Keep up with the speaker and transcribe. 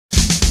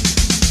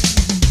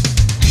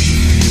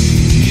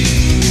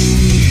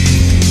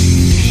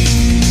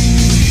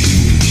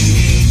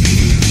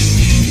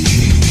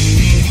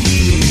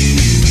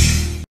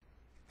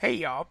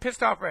y'all,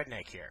 Pissed Off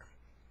Redneck here.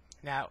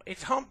 Now,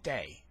 it's hump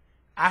day.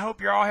 I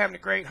hope you're all having a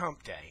great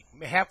hump day.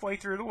 Halfway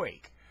through the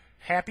week.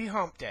 Happy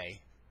hump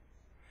day.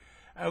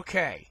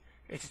 Okay,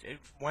 it's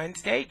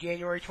Wednesday,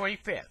 January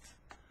 25th.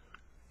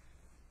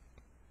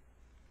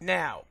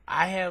 Now,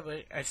 I have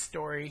a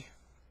story,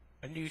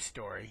 a news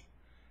story,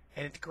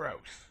 and it's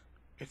gross.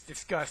 It's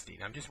disgusting.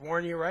 I'm just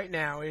warning you right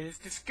now, it is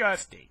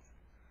disgusting.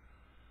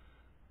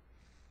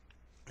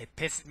 It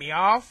pisses me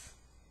off,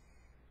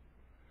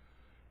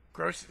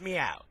 grosses me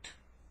out.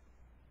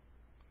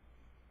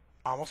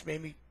 Almost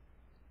made me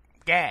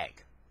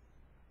gag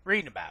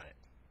reading about it.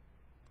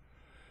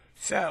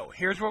 So,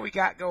 here's what we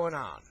got going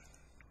on.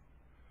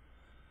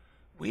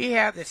 We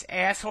have this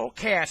asshole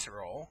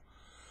casserole.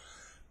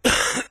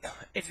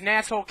 It's an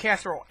asshole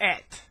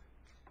casserole-ette.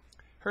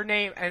 Her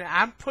name, and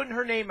I'm putting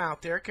her name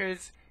out there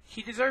because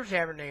she deserves to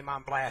have her name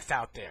on blast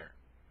out there.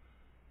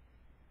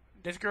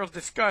 This girl's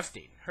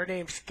disgusting. Her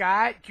name's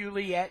Scott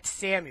Juliet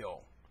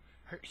Samuel.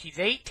 She's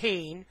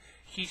 18.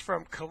 She's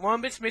from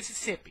Columbus,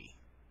 Mississippi.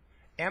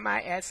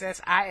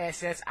 Mississippi.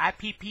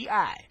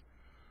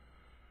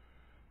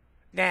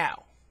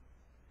 Now,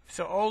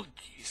 so old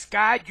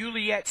Scott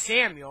Juliet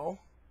Samuel,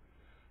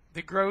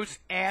 the gross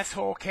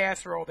asshole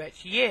casserole that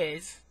she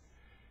is,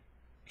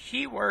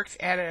 she works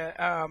at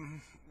a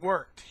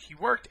She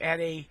worked at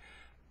a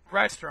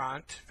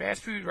restaurant,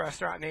 fast food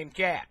restaurant named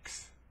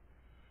Jack's,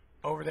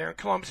 over there in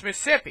Columbus,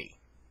 Mississippi.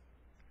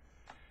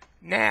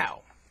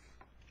 Now,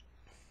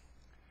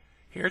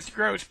 here's the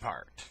gross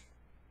part.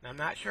 I'm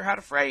not sure how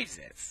to phrase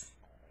this.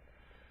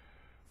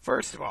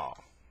 First of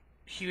all,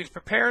 she was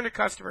preparing the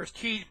customer's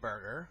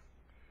cheeseburger.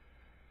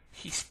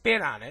 She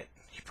spit on it.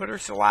 She put her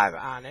saliva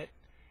on it.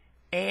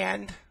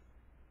 And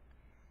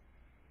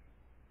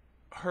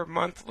her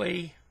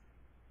monthly,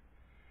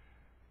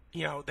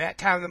 that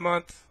time of the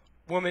month,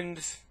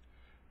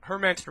 her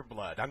menstrual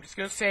blood. I'm just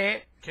going to say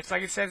it, just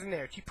like it says in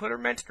there. She put her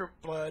menstrual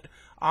blood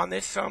on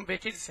this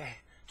sumbitch's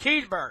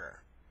cheeseburger.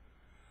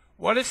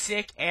 What a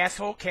sick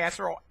asshole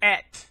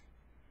casserole-ette.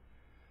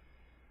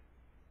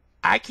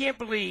 I can't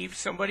believe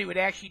somebody would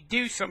actually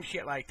do some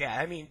shit like that.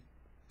 I mean,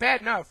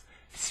 bad enough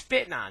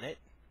spitting on it.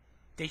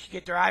 They should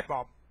get their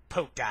eyeball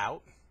poked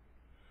out.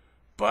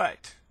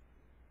 But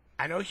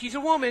I know she's a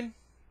woman,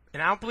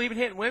 and I don't believe in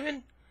hitting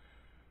women,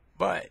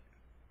 but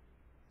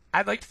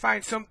I'd like to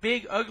find some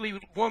big, ugly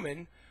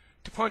woman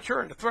to punch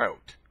her in the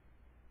throat.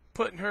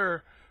 Putting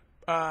her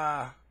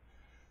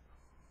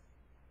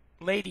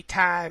lady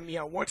time,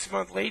 once a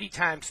month lady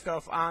time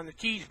stuff on the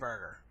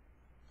cheeseburger.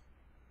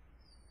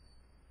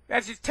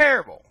 That's just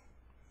terrible.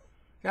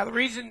 Now, the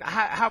reason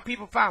how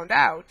people found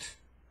out,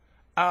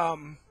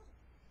 there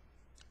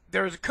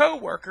was a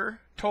co-worker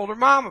told her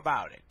mom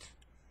about it.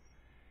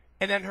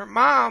 And then her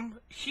mom,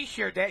 she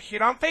shared that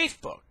shit on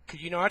Facebook.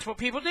 Because that's what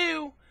people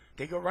do.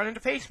 They go run into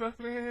Facebook.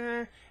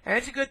 And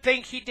it's a good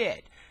thing she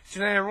did. So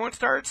then everyone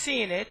started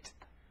seeing it.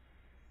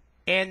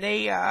 And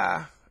they,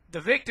 the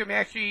victim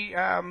actually,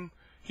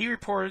 he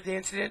reported the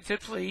incident to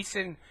police.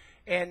 And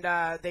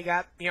they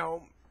got,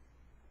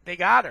 they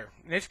got her.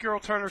 And this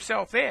girl turned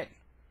herself in.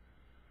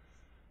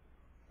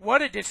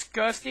 What a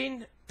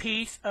disgusting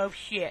piece of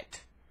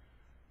shit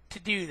to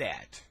do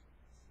that.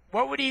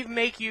 What would even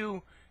make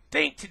you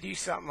think to do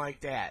something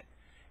like that?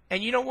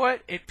 And you know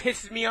what? It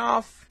pisses me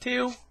off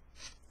too.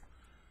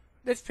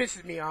 This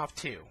pisses me off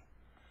too.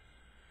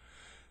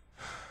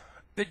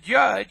 The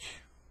judge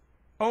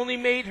only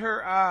made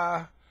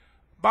her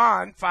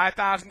bond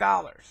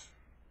 $5,000.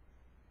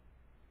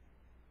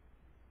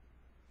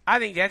 I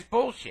think that's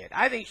bullshit.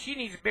 I think she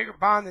needs a bigger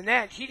bond than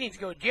that. She needs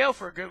to go to jail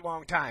for a good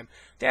long time.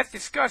 That's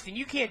disgusting.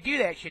 You can't do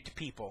that shit to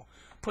people.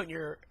 Putting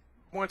your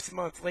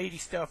once-a-month lady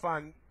stuff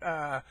on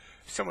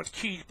someone's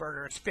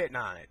cheeseburger and spitting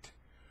on it.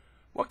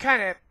 What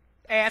kind of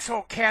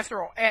asshole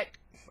casserole-ette?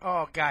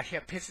 Oh, gosh,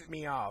 that pisses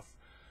me off.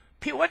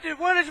 What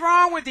is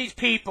wrong with these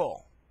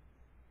people?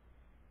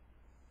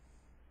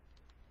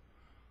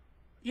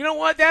 You know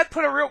what? That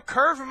put a real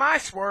curve in my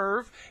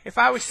swerve if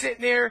I was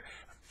sitting there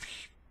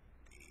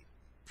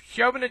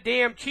shoving a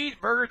damn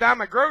cheeseburger down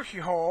my grocery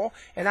hole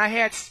and I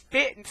had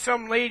spit and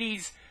some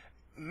lady's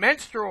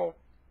menstrual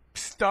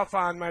stuff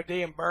on my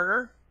damn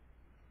burger.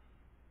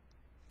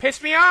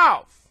 Pissed me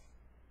off.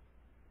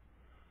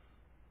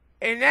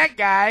 And that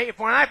guy,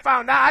 when I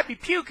found out, I'd be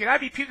puking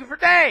for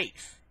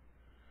days.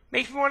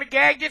 Makes me want to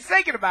gag just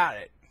thinking about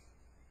it.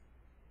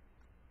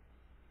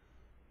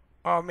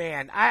 Oh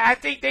man, I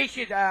think they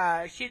should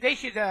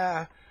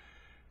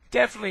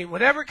definitely,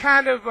 whatever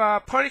kind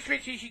of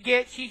punishment she should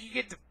get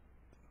the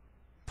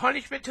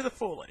punishment to the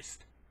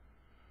fullest.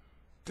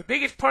 The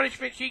biggest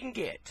punishment she can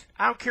get.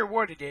 I don't care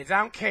what it is. I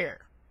don't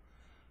care.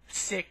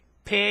 Sick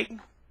pig.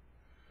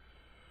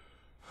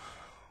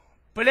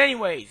 But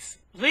anyways,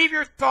 leave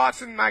your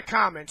thoughts in my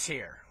comments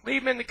here.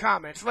 Leave them in the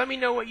comments. Let me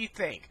know what you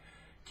think.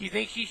 Do you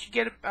think she should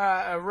get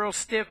a real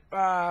stiff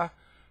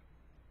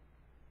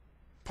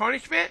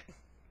punishment?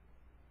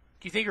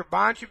 Do you think her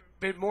bond should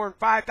be more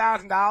than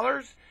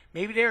 $5,000?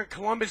 Maybe they're in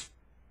Columbus,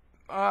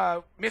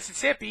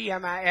 Mississippi,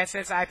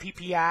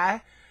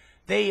 Mississippi.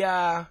 They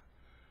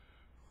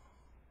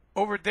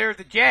over there,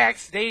 the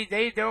Jacks,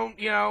 they don't,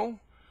 you know,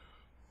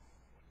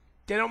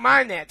 they don't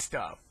mind that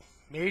stuff.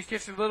 Maybe it's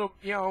just a little,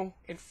 you know,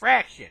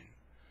 infraction.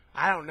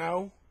 I don't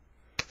know.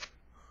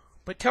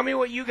 But tell me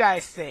what you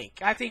guys think.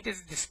 I think this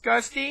is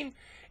disgusting,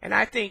 and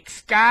I think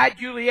Scott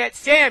Juliet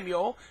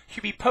Samuel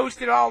should be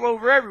posted all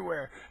over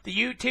everywhere. The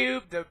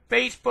YouTube, the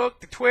Facebook,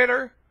 the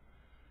Twitter.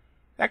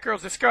 That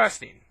girl's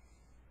disgusting.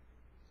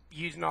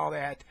 Using all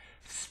that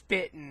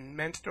spit and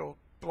menstrual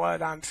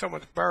blood on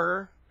someone's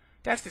burger.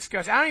 That's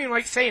disgusting. I don't even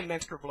like saying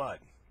menstrual blood.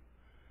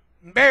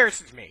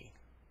 Embarrasses me.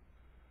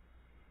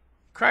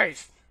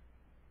 Christ.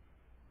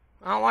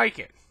 I don't like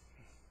it.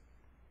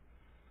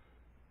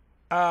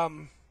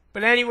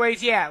 But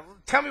anyways, yeah.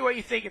 Tell me what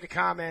you think in the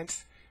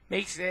comments.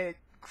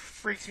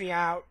 Freaks me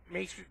out.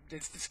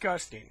 It's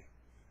disgusting.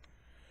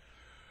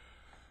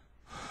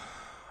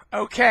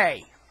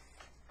 Okay.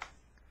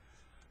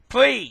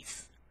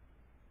 Please.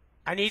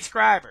 I need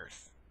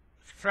subscribers.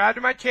 Subscribe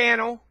to my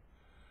channel.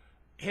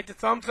 Hit the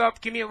thumbs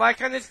up. Give me a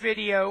like on this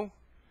video.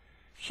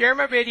 Share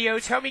my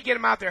videos. Help me get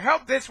them out there.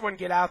 Help this one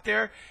get out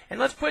there. And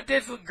let's put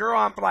this girl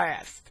on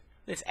blast.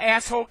 This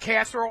asshole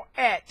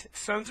casserole-ette,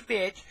 sons of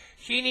bitch.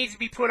 She needs to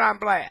be put on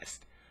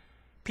blast.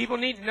 People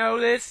need to know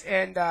this,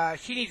 and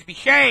she needs to be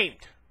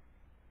shamed.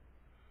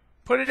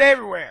 Put it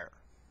everywhere.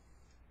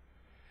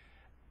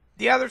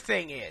 The other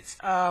thing is,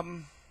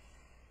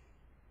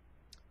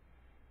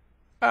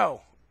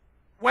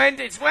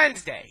 it's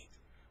Wednesday.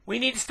 We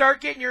need to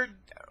start getting your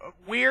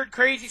weird,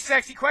 crazy,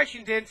 sexy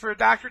questions in for a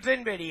Doctor's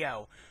In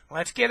video.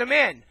 Let's get them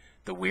in.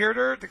 The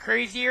weirder, the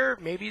crazier,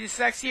 maybe the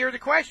sexier the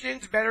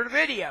questions, better the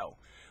video.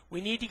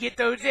 We need to get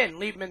those in.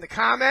 Leave them in the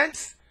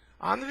comments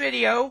on the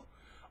video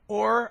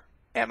or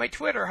at my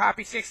Twitter,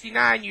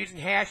 Hoppy69, using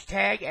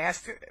hashtag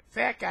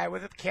AskFatGuy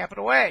with a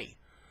capital A.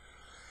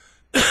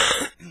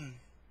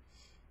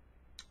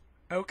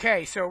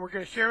 Okay, so we're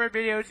going to share my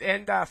videos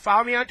and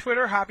follow me on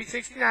Twitter,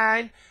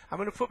 Hoppy69. I'm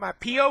going to put my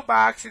P.O.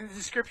 box in the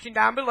description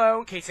down below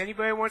in case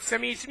anybody wants to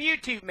send me some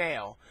YouTube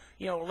mail.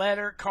 You know,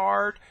 letter,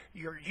 card,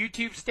 your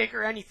YouTube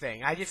sticker,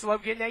 anything. I just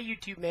love getting that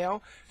YouTube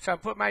mail. So I'll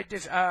put my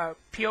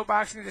P.O.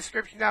 box in the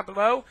description down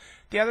below.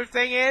 The other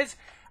thing is,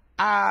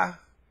 I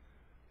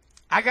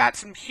got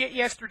some shit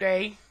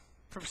yesterday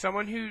from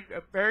someone who,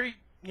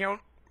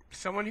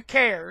 someone who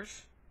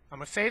cares. I'm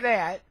going to say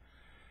that.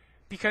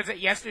 Because in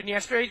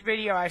yesterday's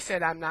video, I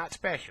said I'm not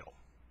special.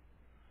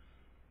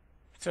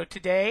 So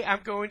today,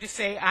 I'm going to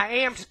say I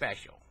am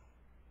special.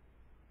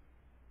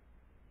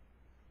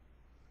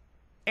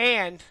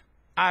 And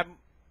I'm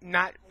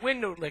not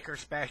window licker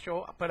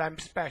special, but I'm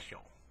special.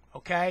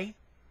 Okay?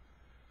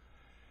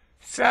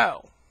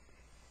 So,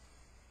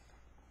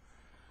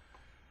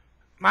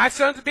 my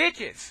sons of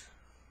bitches,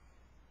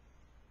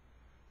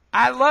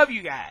 I love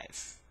you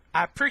guys.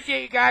 I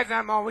appreciate you guys, and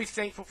I'm always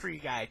thankful for you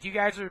guys. You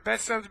guys are the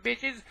best sons of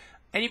bitches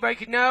anybody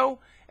could know,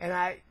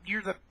 and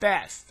you're the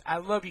best. I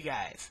love you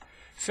guys.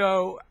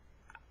 So,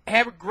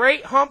 have a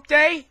great hump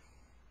day.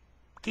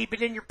 Keep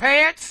it in your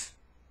pants.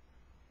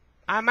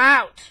 I'm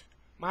out.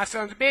 My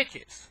sons of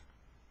bitches.